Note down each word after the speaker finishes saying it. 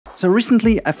So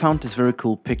recently I found this very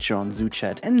cool picture on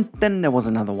ZooChat, and then there was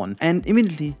another one, and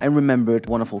immediately I remembered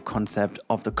the wonderful concept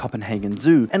of the Copenhagen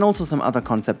Zoo and also some other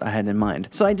concept I had in mind.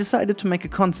 So I decided to make a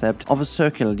concept of a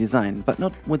circular design, but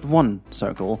not with one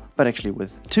circle, but actually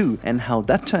with two. And how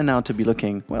that turned out to be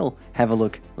looking, well, have a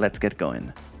look, let's get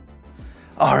going.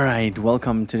 Alright,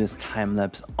 welcome to this time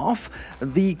lapse of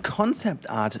the concept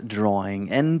art drawing,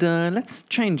 and let's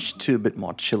change to a bit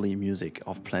more chilly music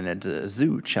of Planet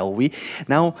Zoo, shall we?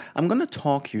 Now, I'm gonna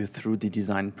talk you through the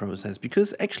design process,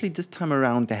 because actually this time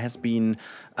around there has been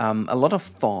a lot of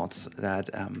thoughts that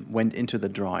went into the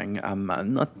drawing. I'm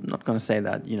not gonna say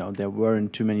that, you know, there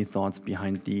weren't too many thoughts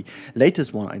behind the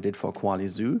latest one I did for Koali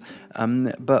Zoo,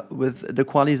 but with the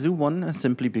Koali Zoo one,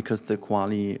 simply because the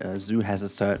Koali Zoo has a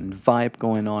certain vibe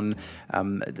going on.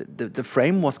 The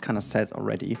frame was kind of set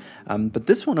already, but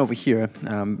this one over here,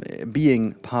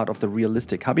 being part of the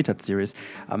realistic habitat series,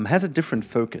 has a different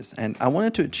focus, and I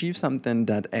wanted to achieve something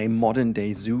that a modern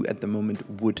day zoo at the moment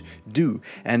would do.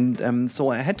 And so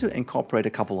I had to incorporate a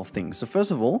couple of things. So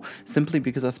first of all, simply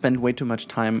because I spend way too much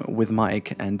time with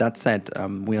Mike, and that said,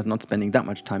 we are not spending that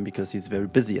much time because he's very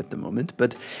busy at the moment,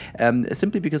 but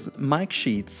simply because Mike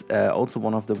Sheets, also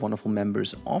one of the wonderful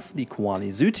members of the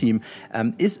Koali Zoo team,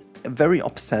 is very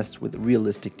obsessed with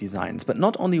realistic designs, but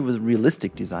not only with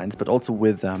realistic designs, but also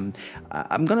with,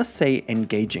 I'm gonna say,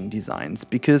 engaging designs,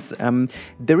 because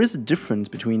there is a difference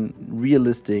between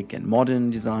realistic and modern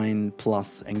design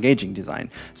plus engaging design.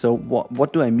 So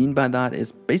what do I mean by that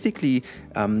is basically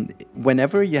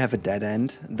whenever you have a dead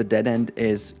end, the dead end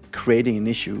is creating an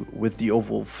issue with the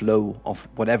overall flow of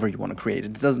whatever you want to create.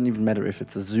 It doesn't even matter if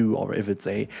it's a zoo or if it's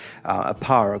a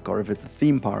park or if it's a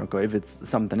theme park or if it's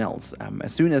something else.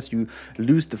 As soon as you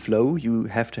lose the flow, you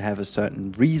have to have a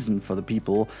certain reason for the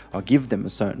people, or give them a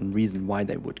certain reason why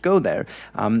they would go there.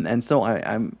 And so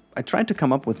I tried to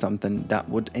come up with something that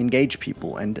would engage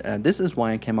people, and this is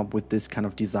why I came up with this kind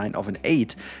of design of an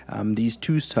 8. These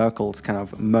two circles kind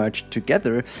of merged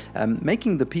together,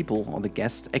 making the people or the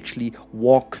guests actually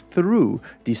walk through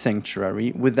the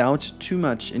sanctuary without too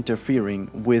much interfering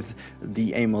with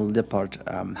the leopard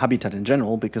habitat in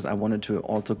general, because I wanted to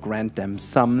also grant them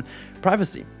some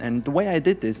privacy. And the way I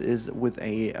did this is with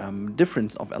a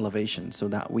difference of elevation, so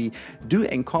that we do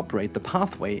incorporate the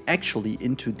pathway actually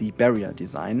into the barrier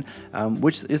design,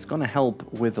 which is going to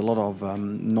help with a lot of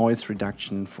noise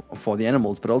reduction for the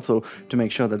animals, but also to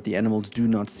make sure that the animals do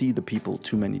not see the people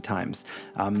too many times.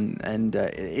 And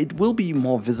it will be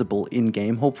more visible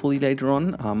in-game, hopefully, later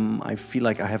on. I feel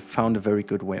like I have found a very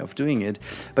good way of doing it,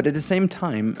 but at the same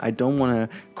time, I don't want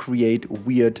to create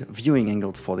weird viewing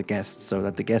angles for the guests, so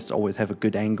that the guests always have a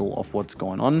good angle of what's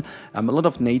going on. A lot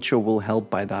of nature will help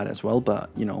by that as well, but,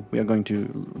 you know, we are going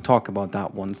to talk about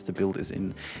that once the build is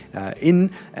in.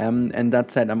 And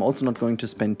that said, I'm also not going to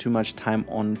spend too much time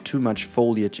on too much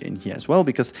foliage in here as well,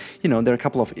 because, you know, there are a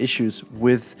couple of issues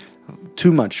with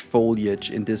too much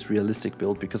foliage in this realistic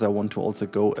build, because I want to also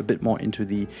go a bit more into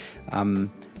the,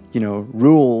 you know,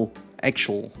 rural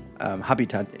actual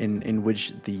habitat in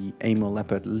which the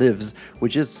leopard lives,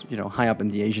 which is, you know, high up in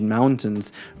the Asian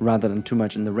mountains rather than too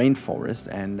much in the rainforest.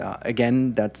 And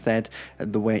again, that said,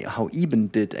 the way how Eben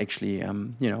did actually,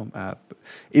 you know,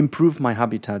 improve my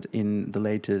habitat in the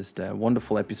latest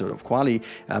wonderful episode of Koali,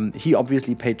 he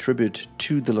obviously paid tribute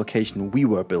to the location we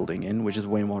were building in, which is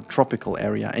way more tropical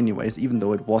area anyways. Even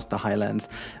though it was the highlands,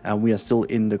 we are still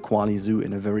in the Koali Zoo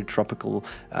in a very tropical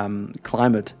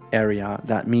climate area.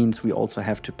 That means we also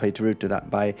have to pay tribute to that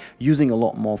by using a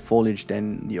lot more foliage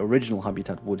than the original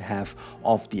habitat would have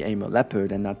of the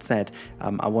leopard. And that said,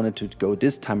 I wanted to go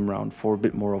this time around for a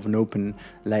bit more of an open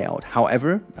layout.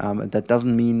 However, that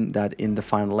doesn't mean that in the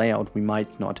final layout we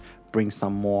might not bring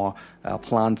some more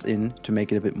plants in to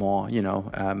make it a bit more, you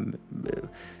know,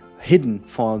 hidden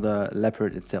for the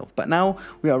leopard itself. But now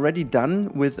we are already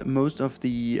done with most of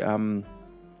the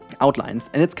outlines,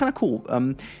 and it's kind of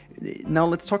cool. Now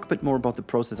let's talk a bit more about the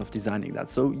process of designing that.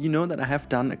 So you know that I have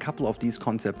done a couple of these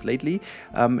concepts lately,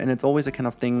 and it's always a kind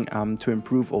of thing to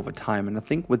improve over time. And I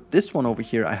think with this one over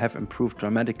here I have improved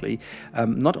dramatically,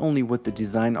 not only with the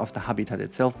design of the habitat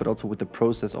itself, but also with the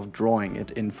process of drawing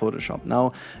it in Photoshop.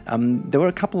 Now there were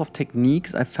a couple of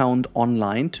techniques I found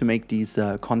online to make these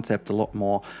concepts a lot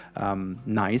more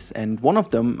nice, and one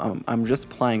of them I'm just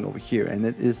applying over here, and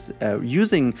it is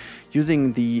using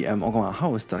the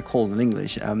how is that called in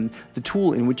English? the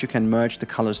tool in which you can merge the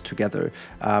colors together.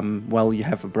 Well, you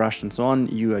have a brush and so on.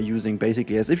 You are using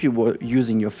basically as if you were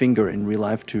using your finger in real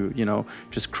life to, you know,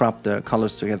 just crop the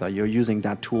colors together. You're using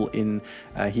that tool in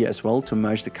here as well to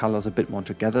merge the colors a bit more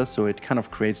together, so it kind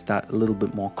of creates that a little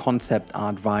bit more concept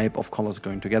art vibe of colors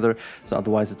going together. So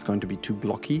otherwise it's going to be too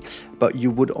blocky, but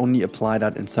you would only apply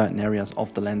that in certain areas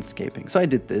of the landscaping. So I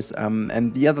did this,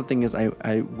 and the other thing is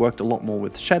I worked a lot more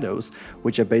with shadows,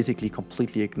 which I basically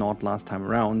completely ignored last time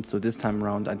around. So this time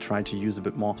around I tried to use a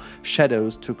bit more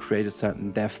shadows to create a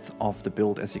certain depth of the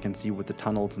build. As you can see with the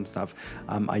tunnels and stuff,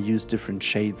 I used different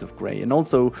shades of gray, and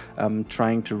also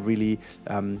trying to really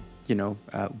you know,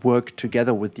 work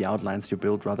together with the outlines you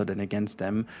build rather than against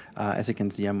them. As you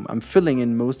can see, I'm filling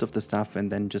in most of the stuff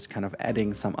and then just kind of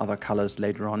adding some other colors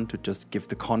later on to just give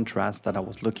the contrast that I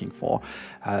was looking for.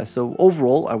 So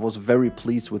overall, I was very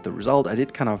pleased with the result. I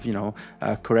did kind of, you know,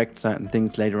 correct certain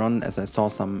things later on as I saw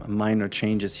some minor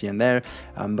changes here and there.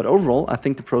 But overall, I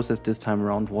think the process this time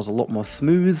around was a lot more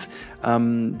smooth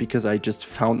because I just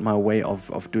found my way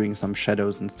of doing some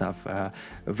shadows and stuff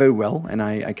very well, and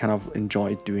I kind of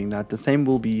enjoyed doing that. The same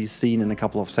will be seen in a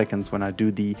couple of seconds when I do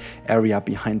the area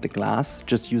behind the glass,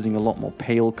 just using a lot more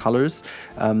pale colors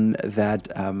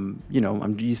you know,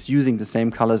 I'm just using the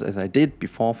same colors as I did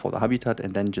before for the habitat,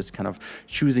 and then just kind of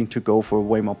choosing to go for a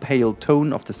way more pale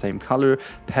tone of the same color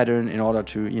pattern in order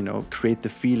to, you know, create the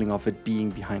feeling of it being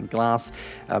behind glass.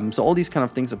 So all these kind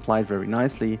of things applied very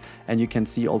nicely, and you can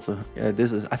see also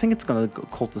this is, I think it's gonna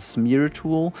called the smear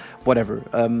tool, whatever,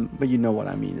 but you know what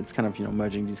I mean. It's kind of, you know,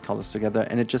 merging these colors together,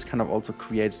 and it just kind of also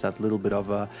creates that little bit of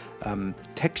a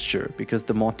texture, because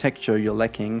the more texture you're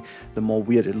lacking, the more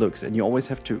weird it looks, and you always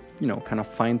have to, you know, kind of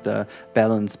find the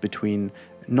balance between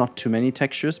not too many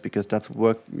textures, because that's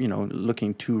you know,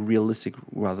 looking too realistic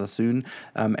rather soon,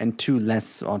 and too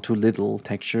less or too little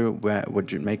texture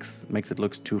which makes it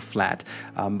look too flat.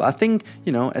 But I think,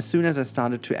 you know, as soon as I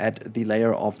started to add the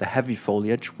layer of the heavy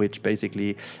foliage, which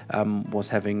basically was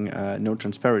having no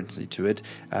transparency to it,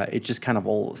 it just kind of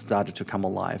all started to come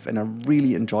alive, and I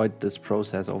really enjoyed this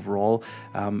process overall.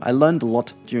 I learned a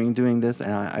lot during doing this,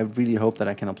 and I really hope that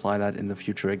I can apply that in the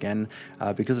future again,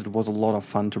 because it was a lot of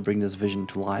fun to bring this vision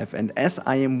to life. And as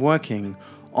I am working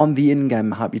on the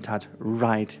in-game habitat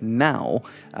right now,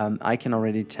 I can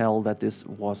already tell that this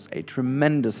was a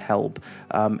tremendous help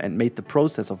and made the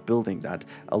process of building that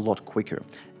a lot quicker.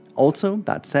 Also,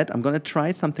 that said, I'm going to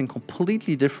try something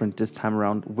completely different this time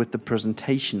around with the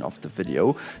presentation of the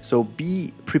video. So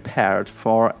be prepared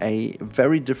for a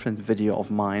very different video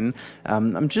of mine.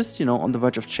 I'm just, you know, on the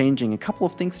verge of changing a couple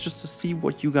of things just to see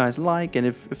what you guys like, and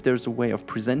if there's a way of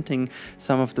presenting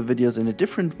some of the videos in a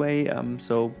different way.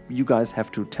 So you guys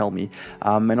have to tell me.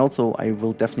 And also, I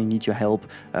will definitely need your help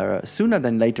sooner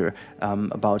than later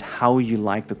about how you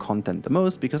like the content the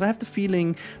most, because I have the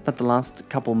feeling that the last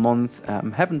couple months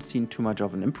haven't seen too much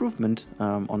of an improvement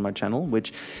on my channel,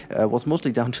 which was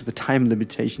mostly down to the time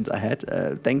limitations I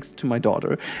had, thanks to my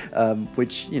daughter,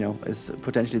 which, you know, is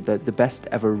potentially the best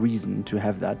ever reason to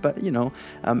have that. But, you know,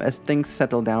 as things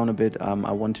settle down a bit,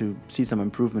 I want to see some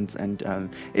improvements, and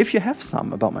if you have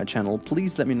some about my channel,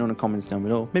 please let me know in the comments down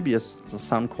below. Maybe a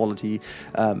sound quality,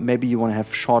 maybe you want to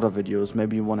have shorter videos,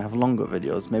 maybe you want to have longer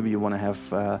videos, maybe you want to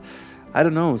have I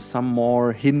don't know, some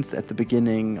more hints at the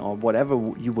beginning, or whatever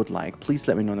you would like. Please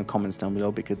let me know in the comments down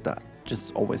below, because that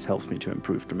just always helps me to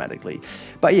improve dramatically.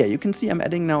 But yeah, you can see I'm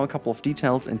adding now a couple of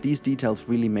details, and these details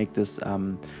really make this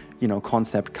you know,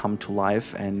 concept come to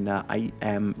life, and I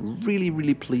am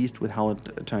really pleased with how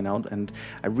it turned out, and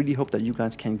I really hope that you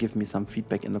guys can give me some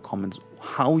feedback in the comments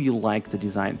how you like the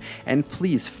design. And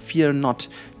please fear not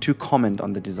to comment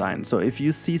on the design. So if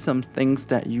you see some things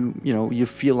that you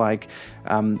feel like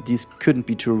these couldn't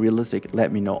be too realistic,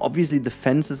 let me know. Obviously the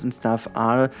fences and stuff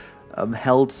are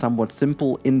held somewhat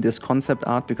simple in this concept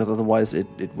art, because otherwise it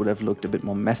would have looked a bit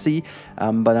more messy,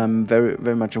 but I'm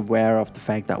very much aware of the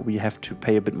fact that we have to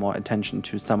pay a bit more attention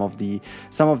to some of the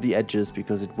edges,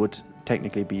 because it would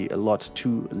technically be a lot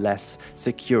too less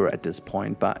secure at this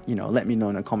point. But, you know, let me know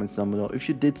in the comments down below if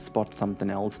you did spot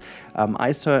something else.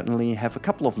 I certainly have a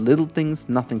couple of little things,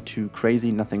 nothing too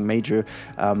crazy, nothing major,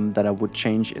 that I would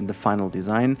change in the final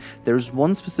design. There's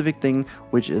one specific thing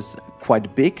which is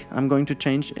quite big I'm going to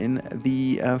change in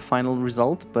the final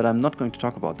result, but I'm not going to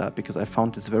talk about that because I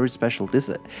found this very special.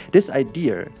 This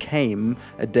idea came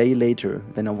a day later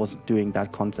than I was doing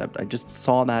that concept. I just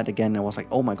saw that again and I was like,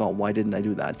 oh my god, why didn't I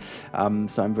do that?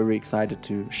 So I'm very excited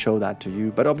to show that to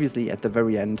you. But obviously at the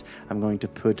very end, I'm going to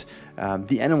put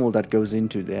the animal that goes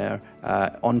into there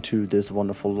onto this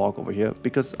wonderful log over here,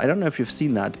 because I don't know if you've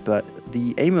seen that, but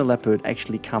the Amur Leopard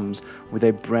actually comes with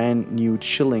a brand new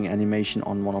chilling animation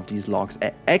on one of these logs.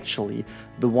 Actually,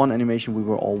 the one animation we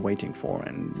were all waiting for,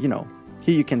 and you know,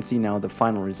 here you can see now the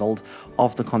final result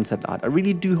of the concept art. I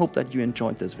really do hope that you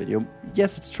enjoyed this video.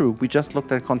 Yes, it's true, we just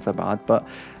looked at concept art, but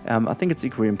I think it's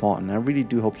equally important. I really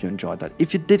do hope you enjoyed that.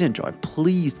 If you did enjoy,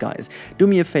 please guys, do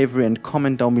me a favor and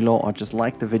comment down below, or just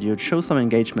like the video, show some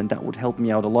engagement. That would help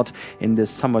me out a lot in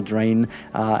this summer drain.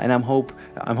 And I'm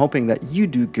hoping that you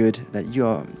do good, that you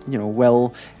are, you know,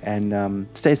 well, and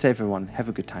stay safe everyone. Have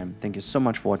a good time. Thank you so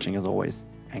much for watching as always,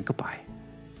 and goodbye.